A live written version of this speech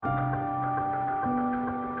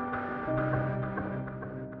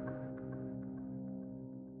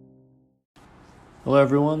Hello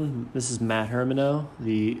everyone, this is Matt Hermano,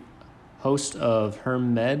 the host of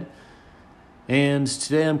Herm Med, and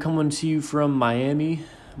today I'm coming to you from Miami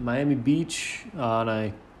Beach on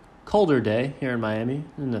a colder day here in Miami,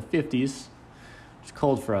 in the 50s. It's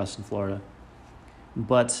cold for us in Florida.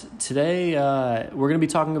 But today we're going to be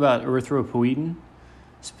talking about erythropoietin,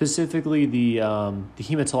 specifically the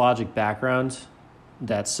hematologic background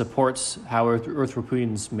that supports how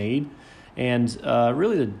erythropoietin is made, and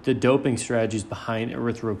really the doping strategies behind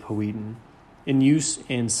erythropoietin in use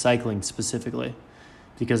in cycling specifically,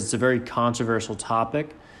 because it's a very controversial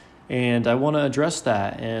topic, and I want to address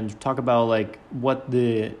that and talk about what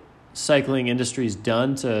the cycling industry has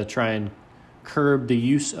done to try and curb the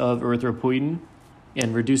use of erythropoietin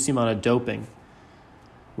and reduce the amount of doping.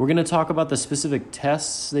 We're going to talk about the specific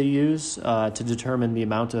tests they use to determine the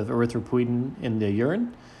amount of erythropoietin in the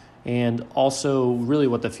urine, and also really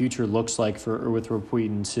what the future looks like for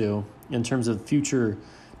erythropoietin too, in terms of future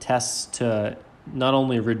tests to not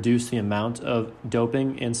only reduce the amount of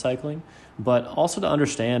doping in cycling, but also to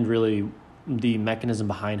understand really the mechanism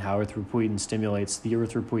behind how erythropoietin stimulates the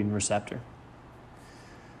erythropoietin receptor.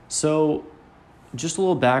 So just a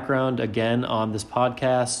little background again on this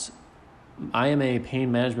podcast. I am a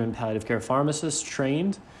pain management palliative care pharmacist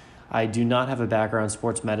trained. I do not have a background in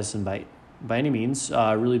sports medicine by any means,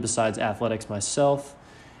 really besides athletics myself.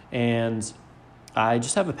 And I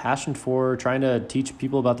just have a passion for trying to teach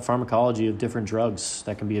people about the pharmacology of different drugs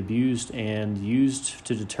that can be abused and used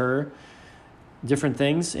to deter different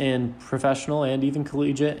things in professional and even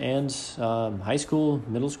collegiate and high school,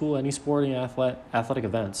 middle school, any sporting athletic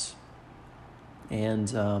events.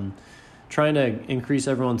 And trying to increase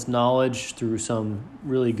everyone's knowledge through some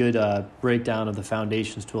really good breakdown of the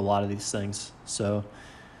foundations to a lot of these things. So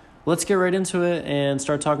let's get right into it and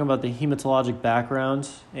start talking about the hematologic background.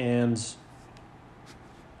 And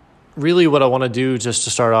really what I want to do just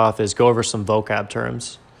to start off is go over some vocab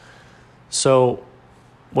terms. So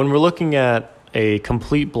when we're looking at a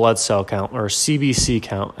complete blood cell count, or CBC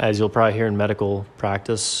count, as you'll probably hear in medical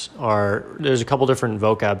practice, there's a couple different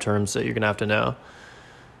vocab terms that you're going to have to know.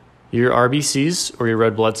 Your RBCs, or your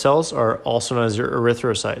red blood cells, are also known as your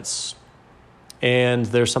erythrocytes. And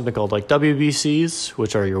there's something called WBCs,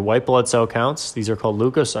 which are your white blood cell counts. These are called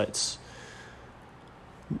leukocytes.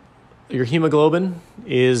 Your hemoglobin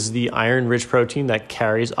is the iron-rich protein that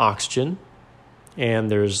carries oxygen, and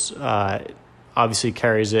there's obviously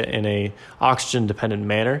carries it in a oxygen-dependent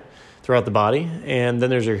manner throughout the body. And then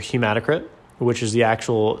there's your hematocrit, which is the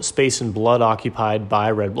actual space in blood occupied by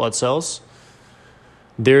red blood cells.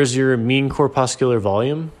 There's your mean corpuscular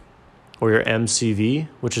volume, or your MCV,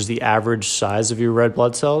 which is the average size of your red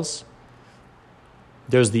blood cells.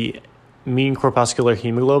 There's the mean corpuscular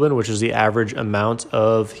hemoglobin, which is the average amount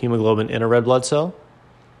of hemoglobin in a red blood cell.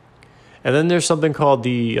 And then there's something called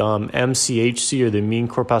the MCHC, or the mean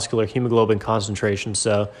corpuscular hemoglobin concentration.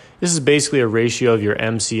 So this is basically a ratio of your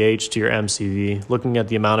MCH to your MCV, looking at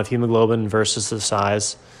the amount of hemoglobin versus the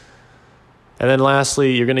size. And then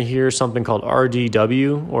lastly, you're going to hear something called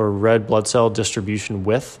RDW, or red blood cell distribution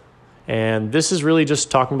width. And this is really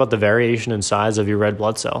just talking about the variation in size of your red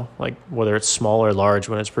blood cell, like whether it's small or large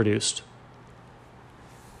when it's produced.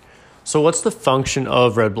 So what's the function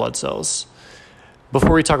of red blood cells?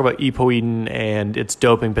 Before we talk about epoeitin and its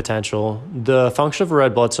doping potential, the function of a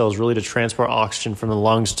red blood cell is really to transport oxygen from the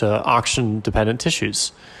lungs to oxygen-dependent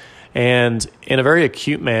tissues. And in a very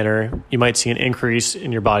acute manner, you might see an increase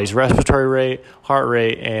in your body's respiratory rate, heart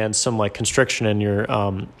rate, and some constriction in your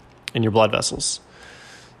blood vessels.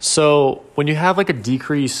 So when you have a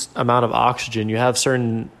decreased amount of oxygen, you have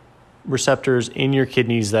certain receptors in your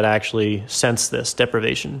kidneys that actually sense this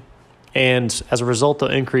deprivation. And as a result, they'll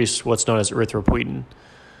increase what's known as erythropoietin.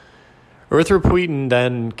 Erythropoietin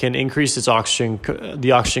then can increase the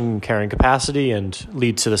oxygen carrying capacity and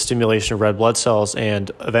lead to the stimulation of red blood cells and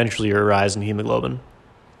eventually a rise in hemoglobin.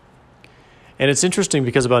 And it's interesting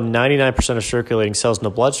because about 99% of circulating cells in the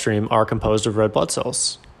bloodstream are composed of red blood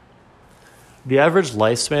cells. The average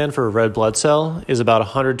lifespan for a red blood cell is about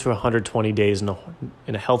 100 to 120 days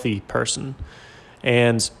in a healthy person.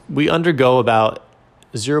 And we undergo about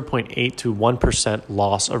 0.8 to 1%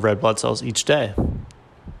 loss of red blood cells each day.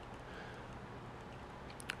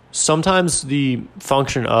 Sometimes the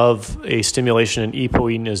function of a stimulation in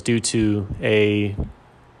epoeitin is due to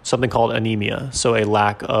something called anemia, so a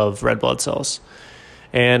lack of red blood cells.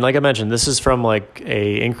 And like I mentioned, this is from a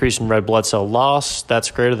increase in red blood cell loss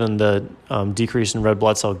that's greater than the decrease in red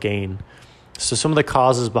blood cell gain. So some of the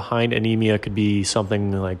causes behind anemia could be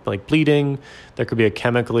something like bleeding. There could be a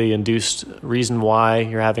chemically induced reason why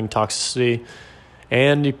you're having toxicity.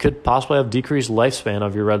 and you could possibly have decreased lifespan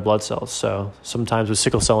of your red blood cells. So sometimes with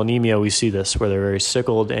sickle cell anemia, we see this where they're very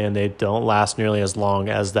sickled and they don't last nearly as long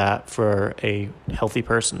as that for a healthy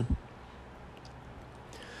person.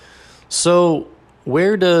 So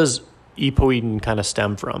where does epoetin kind of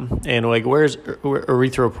stem from? And like, where's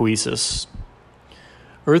erythropoiesis?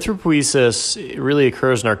 Erythropoiesis really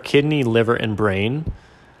occurs in our kidney, liver, and brain.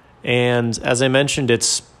 And as I mentioned,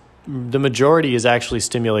 the majority is actually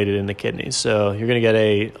stimulated in the kidney. So you're going to get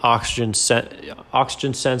a oxygen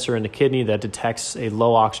sensor in the kidney that detects a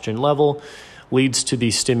low oxygen level, leads to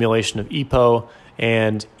the stimulation of EPO,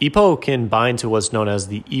 and EPO can bind to what's known as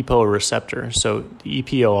the EPO receptor, so the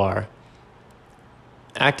EPOR.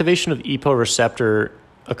 Activation of EPO receptor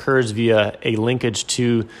occurs via a linkage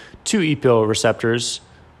to two EPO receptors,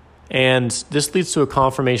 and this leads to a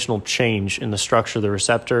conformational change in the structure of the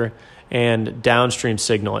receptor and downstream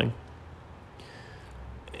signaling.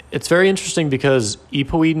 It's very interesting because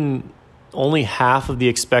epoetin, only half of the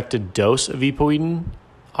expected dose of epoetin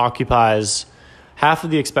occupies half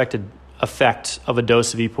of the expected effect of a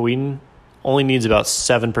dose of epoetin, only needs about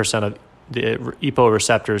 7% of the EPO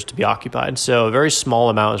receptors to be occupied. So a very small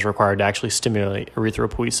amount is required to actually stimulate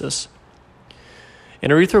erythropoiesis.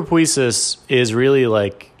 And erythropoiesis is really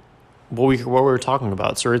like what we were talking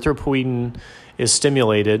about. So erythropoietin is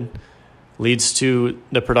stimulated, leads to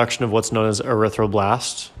the production of what's known as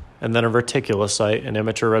erythroblast, and then a reticulocyte, an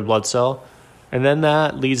immature red blood cell, and then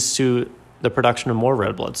that leads to the production of more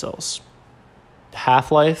red blood cells.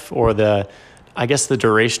 Half-life, or the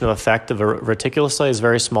duration of effect of a reticulocyte is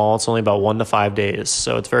very small. It's only about 1 to 5 days.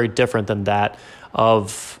 So it's very different than that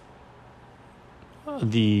of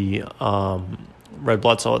the red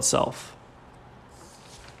blood cell itself.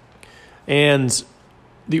 And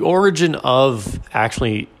the origin of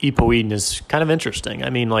actually epoetin is kind of interesting. I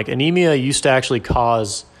mean, like anemia used to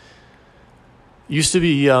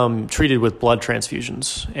be treated with blood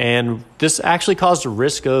transfusions. And this actually caused a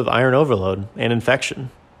risk of iron overload and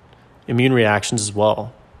infection. Immune reactions as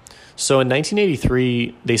well. So in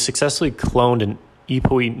 1983, they successfully cloned an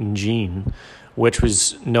epoetin gene, which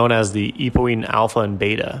was known as the epoetin alpha and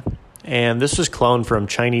beta. And this was cloned from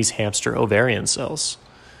Chinese hamster ovarian cells.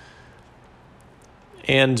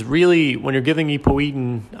 And really, when you're giving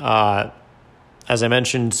epoetin, as I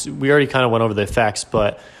mentioned, we already kind of went over the effects,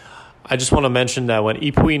 but I just want to mention that when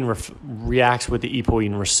epoetin reacts with the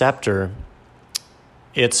epoetin receptor,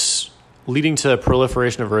 it's leading to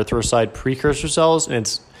proliferation of erythrocyte precursor cells, and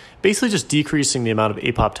it's basically just decreasing the amount of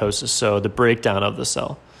apoptosis, so the breakdown of the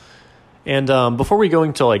cell. And before we go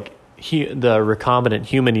into like the recombinant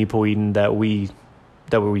human epoetin that we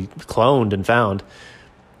cloned and found,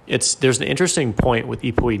 there's an interesting point with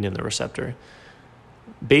epoetin in the receptor.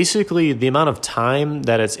 Basically, the amount of time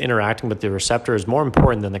that it's interacting with the receptor is more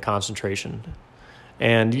important than the concentration.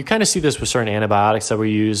 And you kind of see this with certain antibiotics that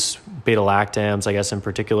we use, beta-lactams, I guess in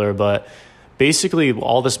particular. But basically,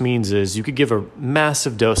 all this means is you could give a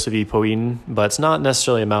massive dose of epoetin, but it's not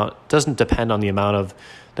necessarily doesn't depend on the amount of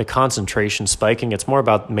the concentration spiking. It's more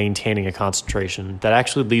about maintaining a concentration that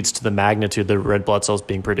actually leads to the magnitude of the red blood cells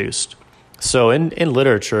being produced. So in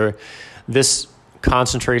literature, this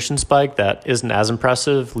concentration spike that isn't as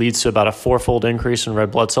impressive leads to about a 4-fold increase in red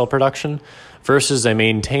blood cell production versus a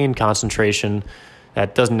maintained concentration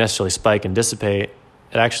that doesn't necessarily spike and dissipate.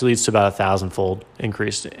 It actually leads to about a 1,000-fold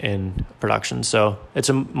increase in production. So it's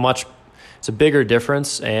a bigger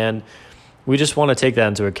difference, and we just want to take that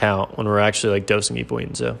into account when we're actually like dosing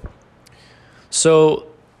epoetin. So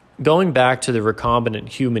going back to the recombinant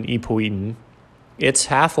human epoetin, its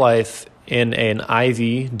half-life in an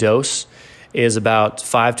IV dose is about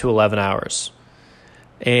 5 to 11 hours.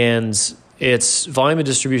 And its volume of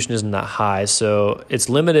distribution isn't that high, so it's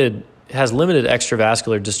limited. It has limited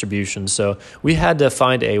extravascular distribution. So we had to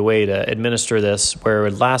find a way to administer this where it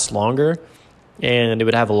would last longer and it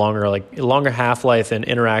would have a longer half-life and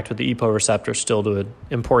interact with the EPO receptor still to an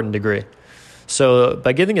important degree. So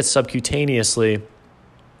by giving it subcutaneously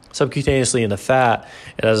in the fat,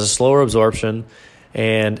 it has a slower absorption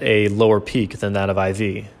and a lower peak than that of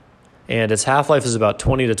IV. And its half-life is about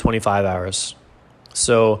 20 to 25 hours.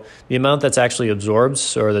 So the amount that's actually absorbed,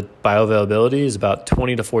 or the bioavailability, is about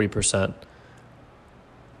 20 to 40%.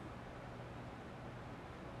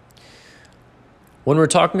 When we're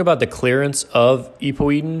talking about the clearance of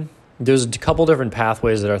epoetin, there's a couple different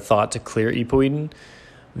pathways that are thought to clear epoetin.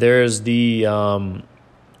 There's the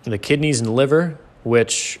kidneys and liver,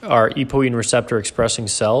 which are epoetin receptor expressing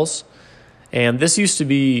cells. And this used to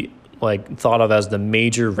be thought of as the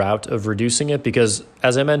major route of reducing it because,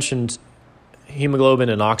 as I mentioned, hemoglobin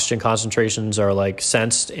and oxygen concentrations are like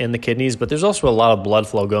sensed in the kidneys, but there's also a lot of blood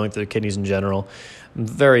flow going through the kidneys in general.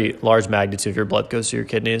 Very large magnitude of your blood goes to your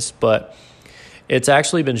kidneys, but it's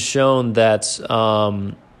actually been shown that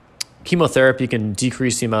chemotherapy can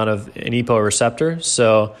decrease the amount of an EPO receptor.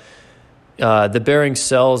 So the bearing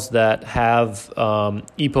cells that have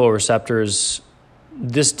EPO receptors,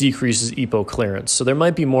 this decreases EPO clearance. So there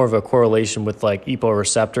might be more of a correlation with like EPO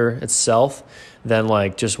receptor itself than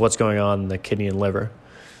like just what's going on in the kidney and liver.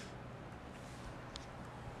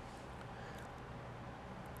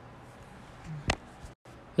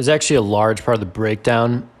 There's actually a large part of the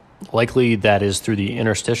breakdown, likely that is through the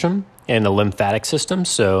interstitium and the lymphatic system.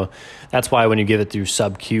 So that's why when you give it through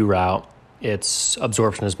sub-Q route, its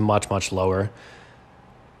absorption is much, much lower.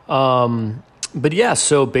 But yeah,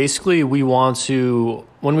 so basically we want to,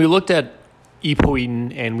 when we looked at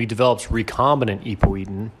epoetin and we developed recombinant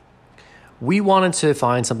epoetin, we wanted to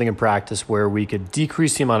find something in practice where we could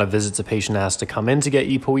decrease the amount of visits a patient has to come in to get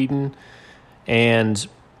epoetin, and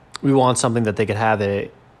we want something that they could have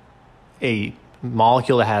a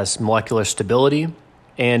molecule that has molecular stability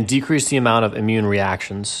and decrease the amount of immune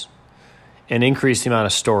reactions and increase the amount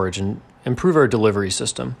of storage and improve our delivery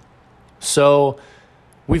system. So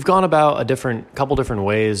we've gone about a couple different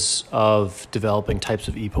ways of developing types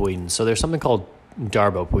of epoetin. So there's something called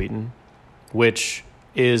darbepoetin, which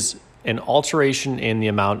is an alteration in the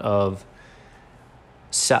amount of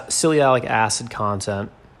sialic acid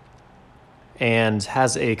content and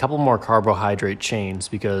has a couple more carbohydrate chains,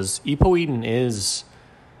 because epoetin is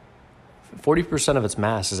 40% of its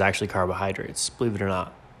mass is actually carbohydrates, believe it or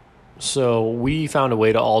not. So we found a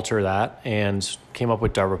way to alter that and came up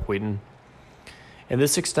with darbepoetin. And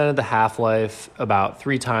this extended the half-life about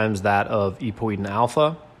 3 times that of epoetin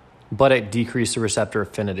alpha, but it decreased the receptor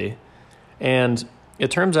affinity. And it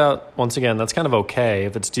turns out, once again, that's kind of okay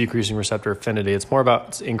if it's decreasing receptor affinity. It's more about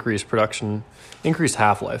its increased production, increased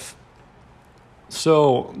half-life.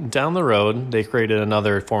 So down the road, they created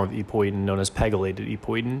another form of epoetin known as pegylated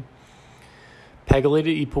epoetin.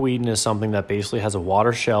 Pegylated epoetin is something that basically has a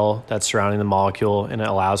water shell that's surrounding the molecule, and it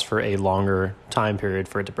allows for a longer time period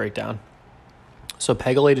for it to break down. So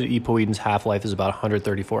pegylated epoetin's half-life is about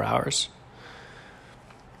 134 hours.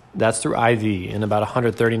 That's through IV, and about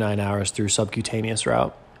 139 hours through subcutaneous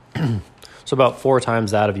route. So about 4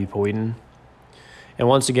 times that of epoetin. And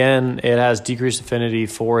once again, it has decreased affinity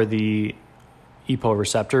for the EPO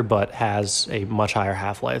receptor, but has a much higher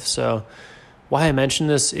half-life. So why I mention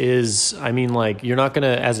this is, I mean, like, you're not going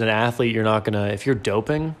to, as an athlete, if you're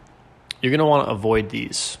doping, you're going to want to avoid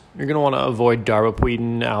these. You're going to want to avoid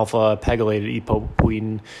darbepoetin alpha, pegylated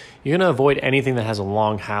epoetin. You're going to avoid anything that has a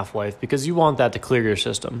long half-life, because you want that to clear your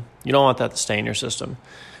system. You don't want that to stay in your system.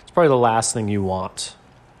 It's probably the last thing you want.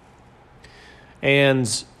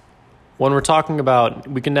 And when we're talking about,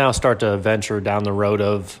 we can now start to venture down the road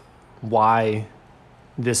of why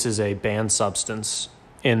this is a banned substance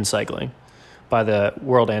in cycling by the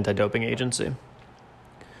World Anti-Doping Agency.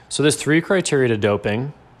 So there's 3 criteria to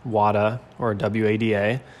doping, WADA or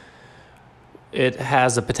WADA. It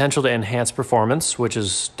has the potential to enhance performance, which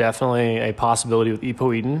is definitely a possibility with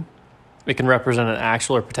epoetin. It can represent an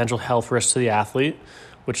actual or potential health risk to the athlete,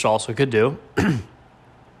 which also could do.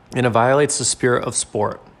 And it violates the spirit of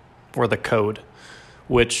sport, or the code,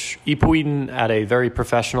 which epoetin at a very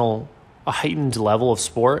professional, a heightened level of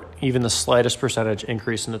sport, even the slightest percentage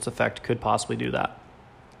increase in its effect could possibly do that.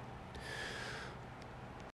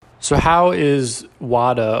 So how is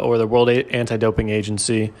WADA, or the World Anti-Doping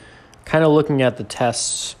Agency, kind of looking at the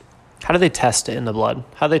tests? How do they test it in the blood?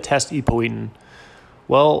 How do they test epoetin?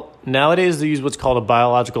 Well, nowadays they use what's called a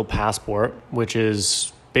biological passport, which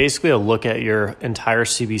is basically a look at your entire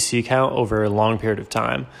CBC count over a long period of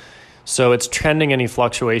time. So it's trending any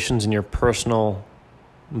fluctuations in your personal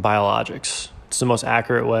biologics. It's the most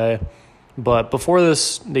accurate way. But before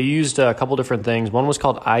this, they used a couple different things. One was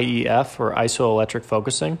called IEF, or isoelectric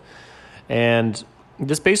focusing. And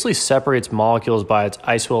this basically separates molecules by its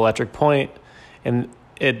isoelectric point. And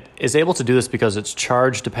it is able to do this because its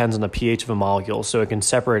charge depends on the pH of a molecule. So it can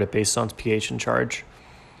separate it based on its pH and charge.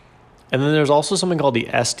 And then there's also something called the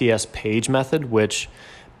SDS-Page method, which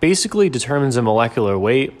basically determines the molecular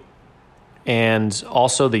weight and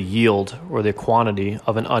also the yield, or the quantity,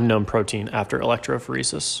 of an unknown protein after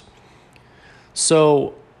electrophoresis.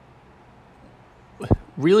 So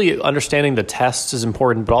really understanding the tests is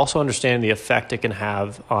important, but also understanding the effect it can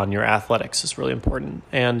have on your athletics is really important.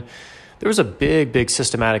 And there was a big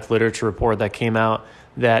systematic literature report that came out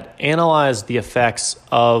that analyzed the effects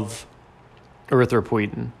of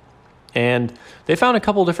erythropoietin. And they found a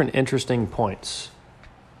couple different interesting points.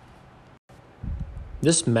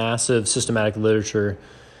 this massive systematic literature,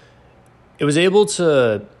 it was able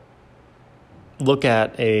to look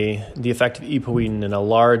at the effect of epoetin in a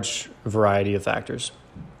large variety of factors: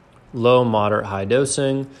 low, moderate, high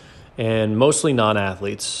dosing, and mostly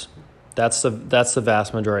non-athletes. That's the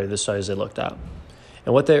vast majority of the studies they looked at.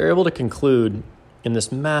 And what they were able to conclude in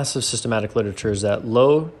this massive systematic literature is that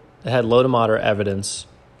it had low to moderate evidence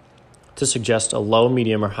to suggest a low,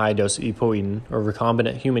 medium, or high dose of epoetin or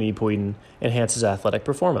recombinant human epoetin enhances athletic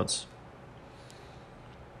performance.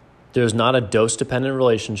 There's not a dose-dependent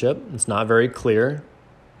relationship. It's not very clear.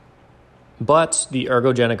 But the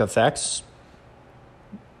ergogenic effects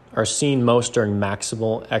are seen most during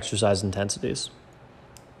maximal exercise intensities.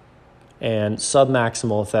 And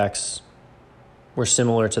submaximal effects were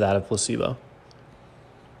similar to that of placebo.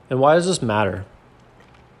 And why does this matter?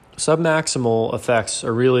 Submaximal effects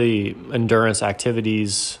are really endurance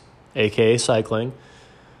activities, aka cycling,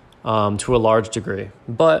 to a large degree.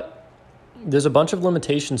 But there's a bunch of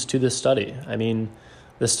limitations to this study. I mean,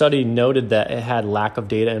 the study noted that it had lack of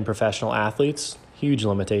data in professional athletes, huge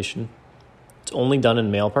limitation. It's only done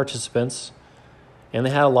in male participants, and they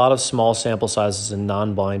had a lot of small sample sizes in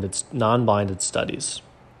non-blinded studies.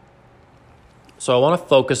 So I want to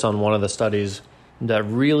focus on one of the studies that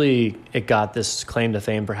really it got this claim to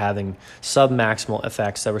fame for having submaximal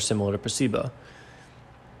effects that were similar to placebo.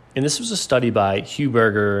 And this was a study by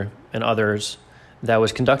Huberger and others that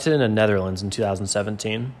was conducted in the Netherlands in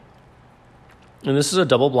 2017. And this is a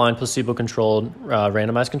double-blind, placebo-controlled,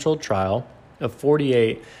 randomized controlled trial of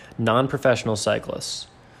 48 non-professional cyclists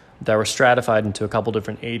that were stratified into a couple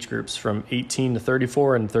different age groups from 18 to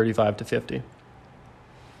 34 and 35 to 50.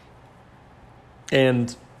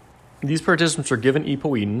 And these participants were given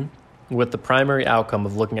epoetin with the primary outcome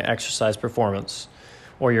of looking at exercise performance,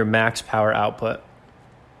 or your max power output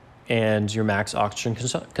and your max oxygen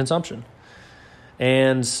consumption.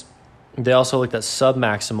 And they also looked at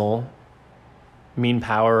submaximal mean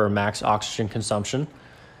power or max oxygen consumption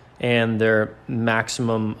and their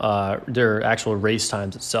maximum, their actual race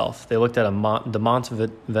times itself. They looked at the Mont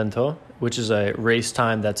Ventoux, which is a race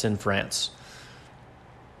time that's in France.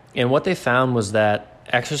 And what they found was that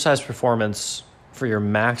exercise performance for your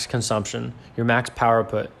max consumption, your max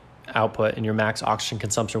power output, and your max oxygen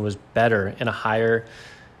consumption was better and higher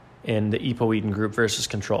in the epoetin group versus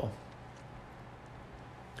control.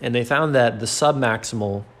 And they found that the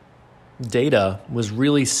submaximal data was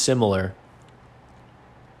really similar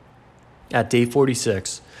at day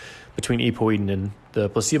 46 between epoetin and the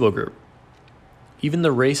placebo group. Even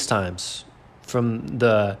the race times from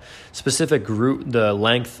the specific group, the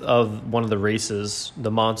length of one of the races, the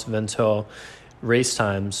Mont Ventoux race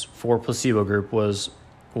times for placebo group was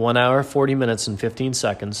 1 hour, 40 minutes, and 15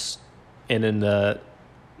 seconds. And in the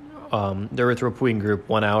erythropoietin group,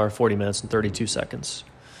 1 hour, 40 minutes, and 32 seconds.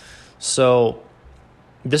 So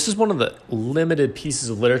this is one of the limited pieces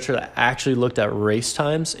of literature that actually looked at race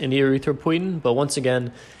times in the erythropoietin. But once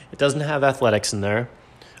again, it doesn't have athletics in there.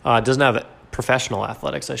 It doesn't have professional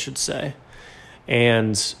athletics, I should say.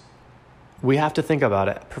 And we have to think about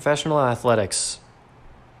it. Professional athletics,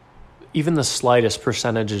 even the slightest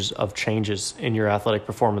percentages of changes in your athletic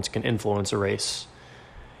performance can influence a race.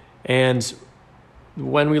 And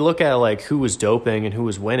when we look at like who was doping and who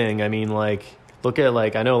was winning, I mean, like, look at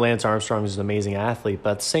like, I know Lance Armstrong is an amazing athlete, but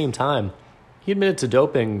at the same time, he admitted to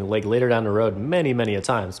doping like later down the road many, many a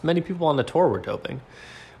times. Many people on the tour were doping.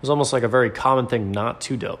 It was almost like a very common thing not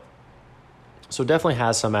to dope. So it definitely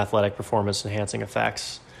has some athletic performance enhancing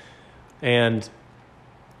effects. And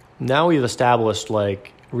now we've established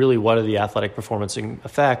like really what are the athletic performance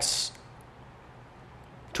effects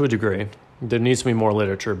to a degree. There needs to be more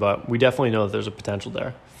literature, but we definitely know that there's a potential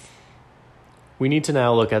there. We need to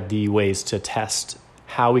now look at the ways to test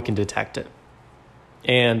how we can detect it.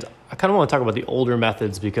 And I kind of want to talk about the older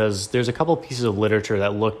methods because there's a couple pieces of literature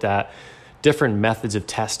that looked at different methods of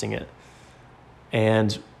testing it.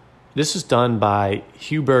 And this is done by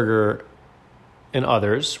Huberger and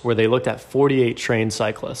others, where they looked at 48 trained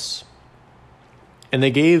cyclists. And they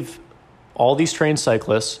gave all these trained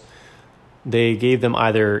cyclists, they gave them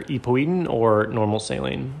either epoetin or normal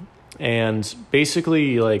saline. And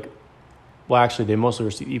basically, they mostly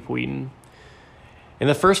received epoetin. In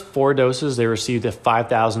the first 4 doses, they received a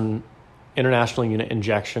 5,000 international unit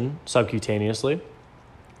injection subcutaneously.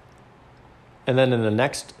 And then in the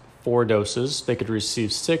next 4 doses, they could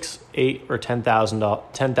receive 6, 8, or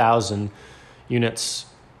 10,000 units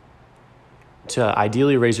to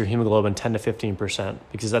ideally raise your hemoglobin 10 to 15%,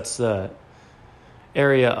 because that's the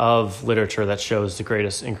area of literature that shows the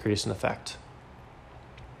greatest increase in effect.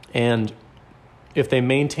 And if they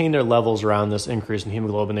maintained their levels around this increase in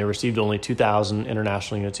hemoglobin, they received only 2,000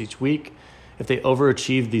 international units each week. If they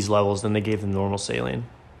overachieved these levels, then they gave them normal saline.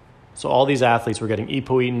 So all these athletes were getting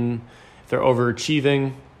epoetin. If they're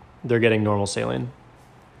overachieving, they're getting normal saline.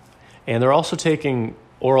 And they're also taking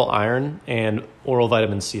oral iron and oral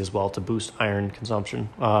vitamin C as well to boost iron consumption,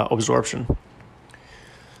 absorption.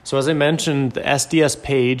 So as I mentioned, the SDS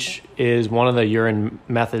page is one of the urine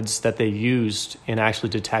methods that they used in actually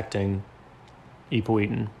detecting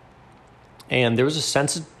epoetin. And there's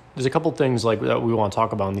a couple things like that we want to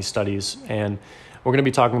talk about in these studies, and we're going to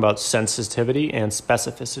be talking about sensitivity and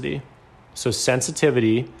specificity. So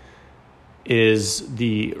sensitivity is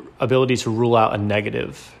the ability to rule out a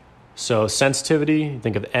negative. So sensitivity,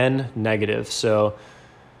 think of N, negative. So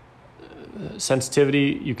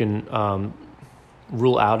sensitivity, you can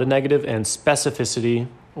rule out a negative, and specificity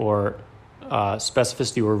or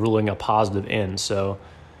we're ruling a positive in. So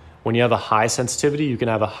when you have a high sensitivity, you can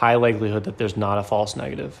have a high likelihood that there's not a false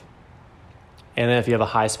negative. And then if you have a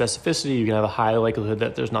high specificity, you can have a high likelihood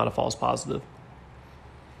that there's not a false positive.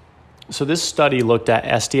 So this study looked at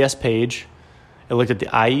SDS page, it looked at the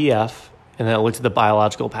IEF, and then it looked at the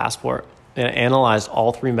biological passport, and it analyzed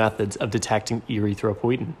all three methods of detecting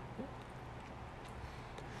erythropoietin.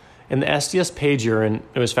 In the SDS page urine,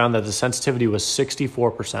 it was found that the sensitivity was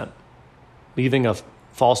 64%, leaving a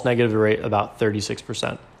false negative rate about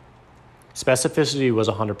 36%. Specificity was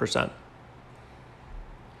 100%.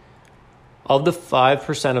 Of the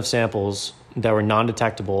 5% of samples that were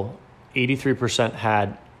non-detectable, 83%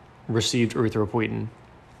 had received erythropoietin.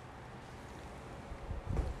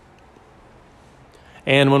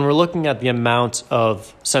 And when we're looking at the amount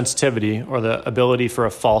of sensitivity or the ability for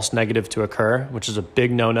a false negative to occur, which is a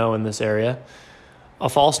big no-no in this area, a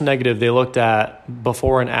false negative, they looked at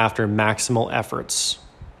before and after maximal efforts.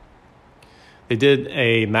 They did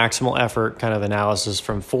a maximal effort kind of analysis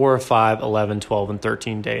from 4, 5, 11, 12, and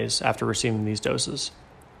 13 days after receiving these doses.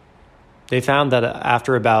 They found that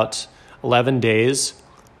after about 11 days,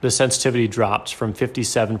 the sensitivity dropped from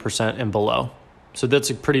 57% and below. So that's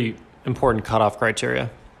a pretty important cutoff criteria.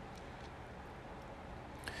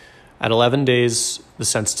 At 11 days, the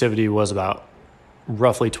sensitivity was about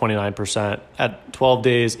roughly 29%. At 12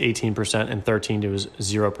 days, 18%, and 13 days,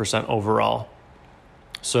 0% overall.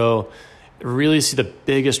 So really see the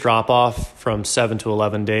biggest drop off from 7 to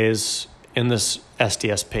 11 days in this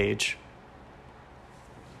SDS page.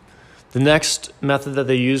 The next method that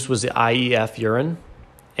they used was the IEF urine,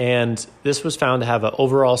 and this was found to have an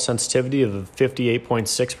overall sensitivity of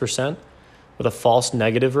 58.6% with a false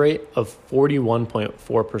negative rate of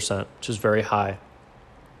 41.4%, which is very high,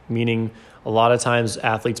 meaning a lot of times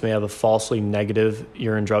athletes may have a falsely negative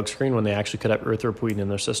urine drug screen when they actually could have erythropoietin in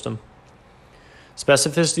their system.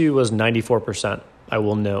 Specificity was 94%, I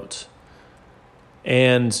will note.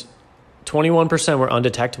 And 21% were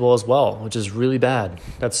undetectable as well, which is really bad.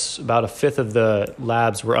 That's about a fifth of the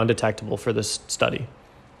labs were undetectable for this study.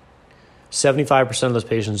 75% of those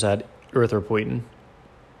patients had erythropoietin.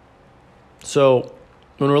 So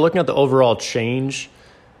when we're looking at the overall change,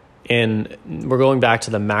 and we're going back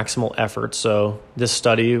to the maximal effort. So this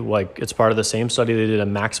study, like it's part of the same study, they did a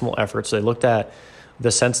maximal effort. So they looked at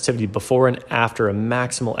the sensitivity before and after a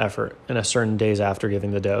maximal effort in a certain days after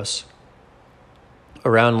giving the dose.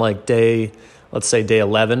 Around like let's say day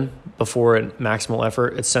 11, before a maximal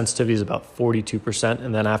effort, its sensitivity is about 42%,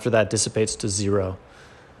 and then after that dissipates to 0.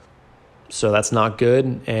 So that's not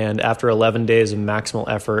good, and after 11 days of maximal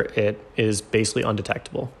effort, it is basically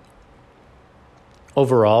undetectable.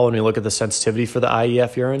 Overall, when we look at the sensitivity for the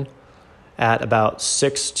IEF urine, at about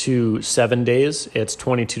 6 to 7 days, it's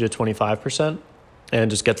 22 to 25%, and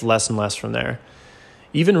just gets less and less from there.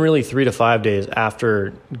 Even really 3 to 5 days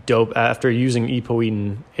after using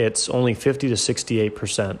epoeitin, it's only 50 to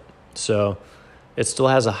 68%. So it still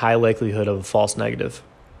has a high likelihood of a false negative.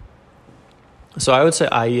 So I would say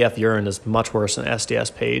IEF urine is much worse than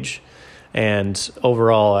SDS page. And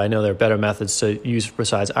overall, I know there are better methods to use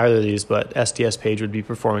besides either of these, but SDS page would be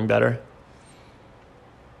performing better.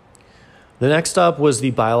 The next up was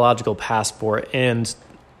the biological passport, and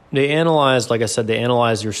they analyzed, like I said, your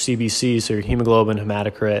CBC, so your hemoglobin,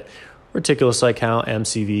 hematocrit, reticulocyte count,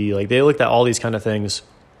 MCV. Like they looked at all these kind of things,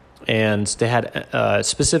 and they had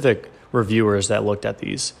specific reviewers that looked at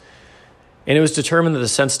these. And it was determined that the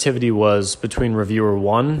sensitivity was between reviewer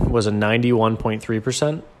 1 was a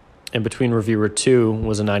 91.3%, and between reviewer 2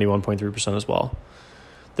 was a 91.3% as well.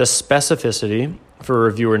 The specificity for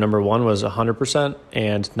reviewer number 1 was 100%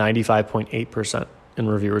 and 95.8% in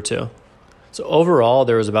reviewer 2. So overall,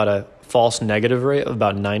 there was about a false negative rate of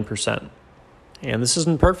about 9%. And this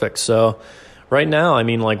isn't perfect. So right now, I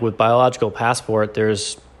mean, like with biological passport,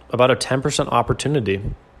 there's about a 10% opportunity,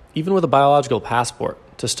 even with a biological passport,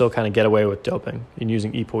 to still kind of get away with doping and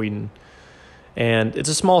using epoeitin. And it's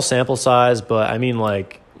a small sample size, but I mean,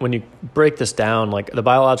 like when you break this down, like the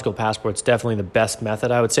biological passport's definitely the best method,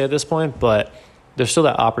 I would say at this point, but there's still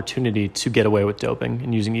that opportunity to get away with doping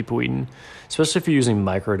and using epoeitin, especially if you're using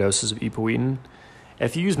microdoses of epoeitin.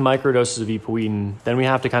 If you use microdoses of epoeitin, then we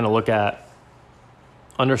have to kind of look at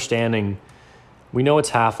understanding. We know its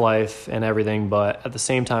half-life and everything, but at the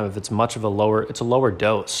same time, if it's it's a lower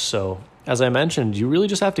dose. So as I mentioned, you really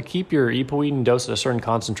just have to keep your epoeitin dose at a certain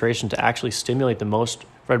concentration to actually stimulate the most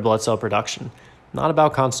red blood cell production. Not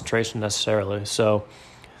about concentration necessarily. So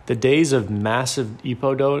the days of massive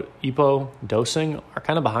EPO dosing are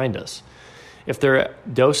kind of behind us. If they're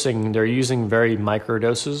dosing, they're using very micro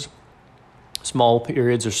doses, small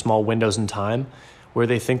periods or small windows in time where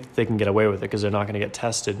they think that they can get away with it because they're not going to get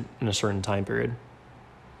tested in a certain time period.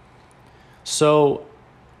 So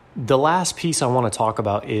the last piece I want to talk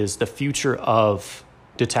about is the future of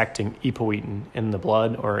detecting epoeitin in the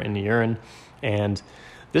blood or in the urine. And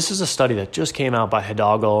this is a study that just came out by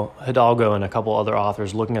Hidalgo and a couple other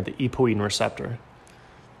authors looking at the epoeitin receptor.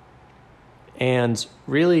 And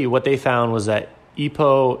really what they found was that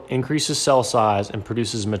EPO increases cell size and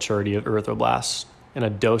produces maturity of erythroblasts in a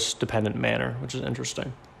dose-dependent manner, which is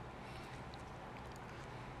interesting.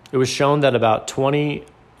 It was shown that about 20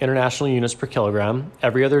 international units per kilogram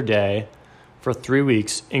every other day for 3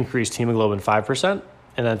 weeks increased hemoglobin 5%,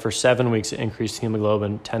 and then for 7 weeks it increased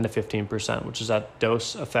hemoglobin 10 to 15%, which is that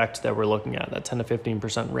dose effect that we're looking at, that 10 to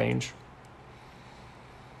 15% range.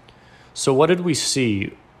 So what did we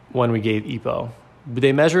see when we gave EPO?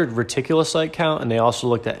 They measured reticulocyte count, and they also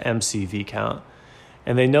looked at MCV count.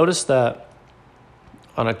 And they noticed that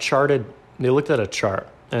they looked at a chart,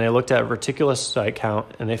 and they looked at reticulocyte count,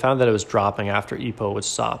 and they found that it was dropping after EPO was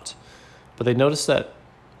stopped. But they noticed that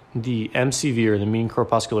the MCV, or the mean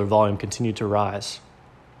corpuscular volume, continued to rise.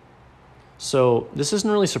 So this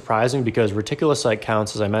isn't really surprising because reticulocyte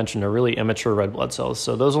counts, as I mentioned, are really immature red blood cells.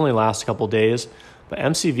 So those only last a couple days. But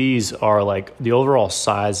MCVs are like the overall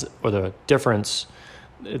size or the difference.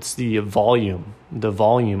 It's the volume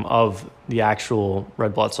of the actual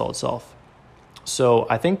red blood cell itself. So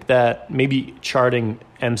I think that maybe charting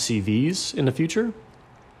MCVs in the future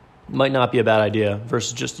might not be a bad idea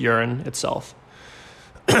versus just urine itself.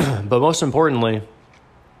 But most importantly,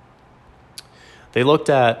 they looked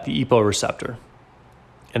at the EPO receptor,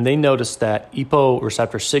 and they noticed that EPO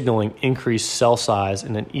receptor signaling increased cell size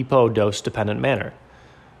in an EPO dose-dependent manner,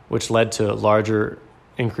 which led to larger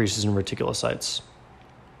increases in reticulocytes.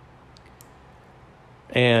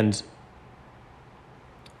 And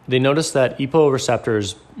they noticed that EPO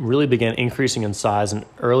receptors really began increasing in size in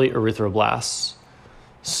early erythroblasts.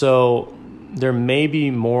 So there may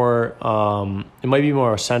be more, it might be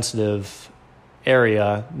more a sensitive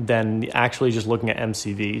area than actually just looking at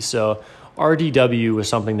MCV. So RDW was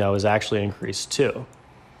something that was actually increased too.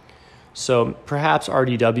 So perhaps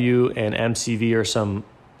RDW and MCV are some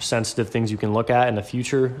sensitive things you can look at in the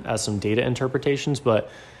future as some data interpretations, but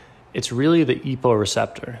it's really the EPO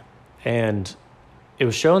receptor. And it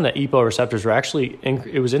was shown that EPO receptors were actually,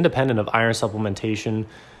 it was independent of iron supplementation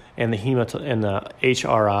and the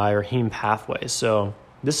HRI or heme pathway. So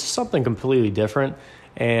this is something completely different.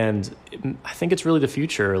 And I think it's really the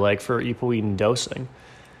future, like for epoeitin dosing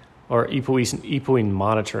or epoeitin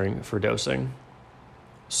monitoring for dosing.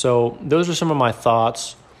 So those are some of my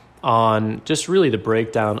thoughts on just really the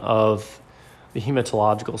breakdown of the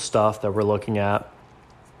hematological stuff that we're looking at.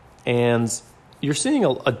 And you're seeing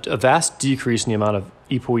a vast decrease in the amount of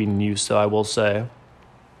epoeitin use, though, I will say.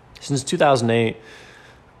 Since 2008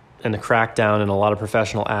 and the crackdown in a lot of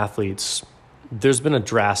professional athletes, there's been a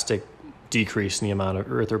drastic decrease in the amount of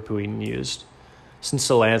erythropoietin used. Since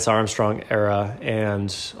the Lance Armstrong era,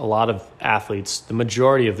 and a lot of athletes, the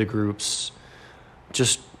majority of the groups,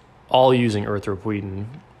 just all using erythropoietin.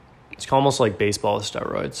 It's almost like baseball with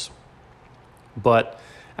steroids. But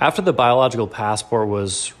after the biological passport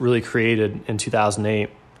was really created in 2008,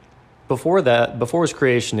 before its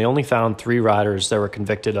creation, they only found 3 riders that were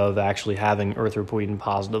convicted of actually having erythropoietin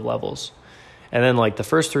positive levels. And then like the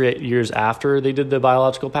first 3 years after they did the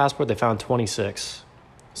biological passport, they found 26.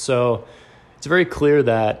 So it's very clear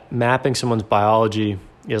that mapping someone's biology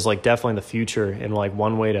is like definitely the future, and like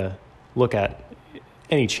one way to look at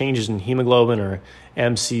any changes in hemoglobin or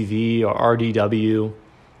MCV or RDW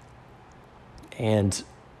and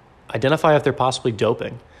identify if they're possibly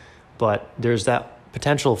doping. But there's that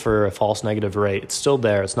potential for a false negative rate. It's still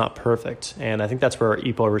there. It's not perfect. And I think that's where our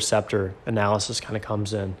EPO receptor analysis kind of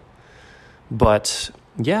comes in. But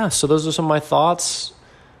yeah, so those are some of my thoughts.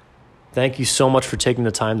 Thank you so much for taking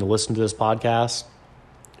the time to listen to this podcast.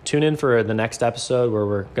 Tune in for the next episode where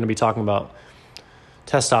we're going to be talking about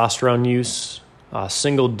testosterone use,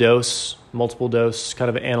 single dose, multiple dose, kind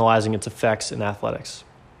of analyzing its effects in athletics.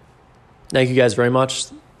 Thank you guys very much.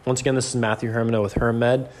 Once again, this is Matthew Hermano with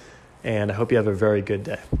HermMed, and I hope you have a very good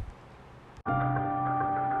day.